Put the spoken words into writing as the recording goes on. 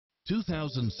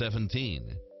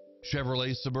2017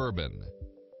 Chevrolet Suburban.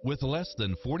 With less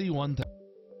than 41,000.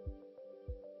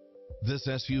 This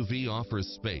SUV offers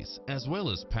space as well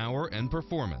as power and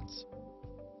performance.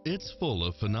 It's full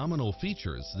of phenomenal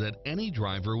features that any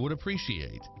driver would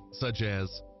appreciate, such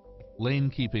as lane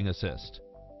keeping assist,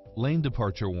 lane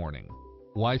departure warning,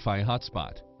 Wi-Fi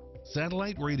hotspot,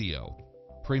 satellite radio,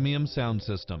 premium sound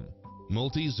system,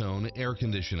 multi-zone air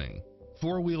conditioning,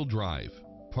 four-wheel drive,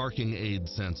 parking aid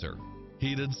sensor,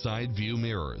 heated side view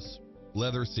mirrors,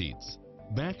 leather seats,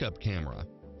 backup camera,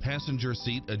 passenger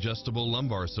seat adjustable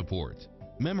lumbar support,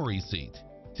 memory seat,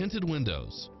 tinted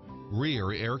windows,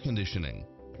 rear air conditioning,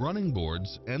 running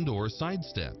boards and/or side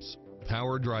steps,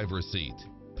 power driver seat,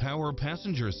 power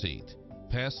passenger seat,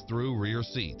 pass-through rear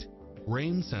seat,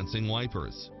 rain sensing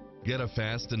wipers. Get a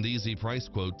fast and easy price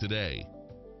quote today.